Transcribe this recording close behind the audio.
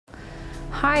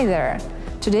Hi there!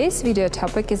 Today's video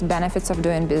topic is benefits of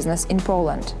doing business in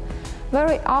Poland.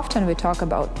 Very often we talk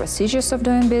about procedures of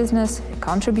doing business,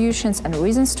 contributions and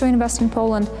reasons to invest in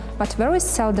Poland, but very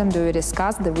seldom do we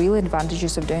discuss the real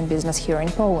advantages of doing business here in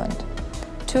Poland.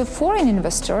 To a foreign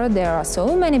investor, there are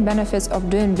so many benefits of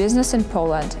doing business in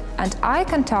Poland, and I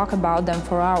can talk about them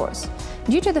for hours.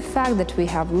 Due to the fact that we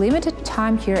have limited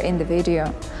time here in the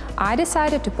video, I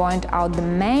decided to point out the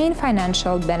main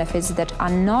financial benefits that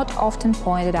are not often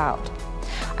pointed out.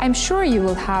 I'm sure you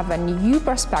will have a new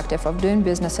perspective of doing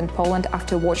business in Poland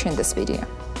after watching this video.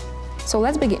 So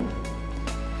let's begin.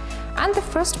 And the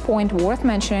first point worth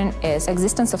mentioning is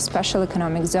existence of special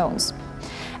economic zones.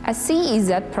 A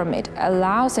CEZ permit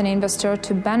allows an investor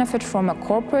to benefit from a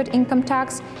corporate income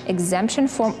tax exemption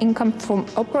from income from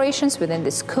operations within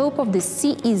the scope of the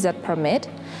CEZ permit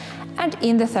and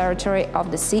in the territory of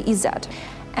the CEZ.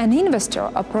 An investor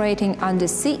operating under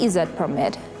CEZ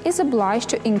permit is obliged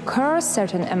to incur a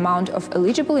certain amount of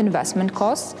eligible investment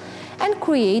costs and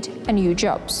create new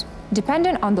jobs,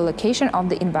 depending on the location of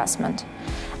the investment,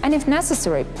 and if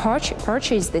necessary,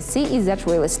 purchase the CEZ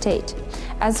real estate,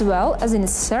 as well as in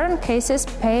certain cases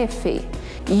pay a fee,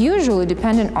 usually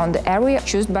depending on the area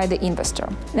chosen by the investor.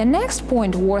 The next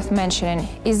point worth mentioning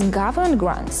is government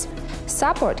grants.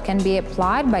 Support can be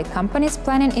applied by companies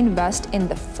planning to invest in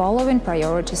the following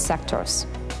priority sectors: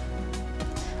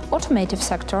 automotive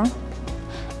sector,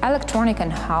 electronic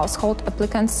and household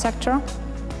applicants sector,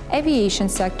 aviation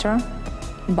sector,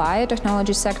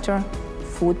 biotechnology sector,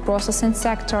 food processing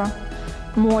sector,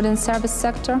 modern service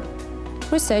sector,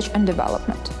 research and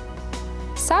development.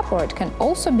 Support can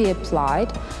also be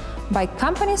applied by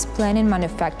companies planning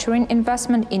manufacturing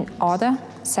investment in other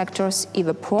sectors if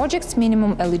a project's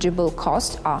minimum eligible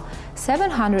costs are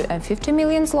 750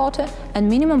 million zloty and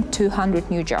minimum 200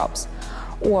 new jobs,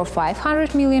 or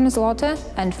 500 million zloty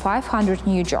and 500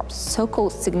 new jobs,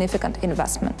 so-called significant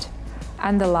investment.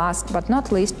 And the last but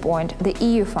not least point, the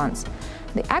EU funds.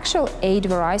 The actual aid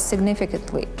varies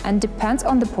significantly and depends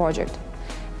on the project.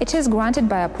 It is granted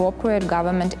by appropriate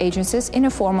government agencies in a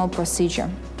formal procedure.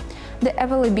 The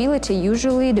availability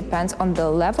usually depends on the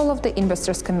level of the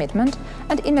investor's commitment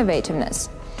and innovativeness,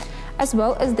 as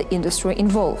well as the industry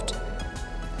involved.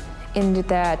 In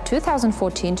the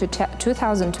 2014 to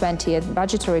 2020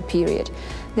 budgetary period,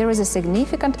 there is a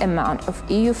significant amount of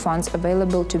EU funds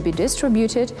available to be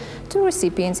distributed to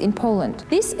recipients in Poland.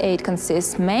 This aid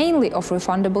consists mainly of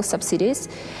refundable subsidies,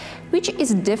 which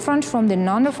is different from the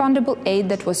non-refundable aid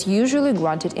that was usually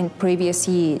granted in previous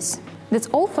years. That's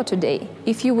all for today.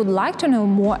 If you would like to know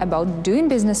more about doing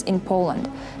business in Poland,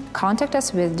 contact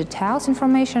us with detailed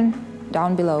information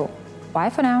down below. Bye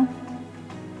for now.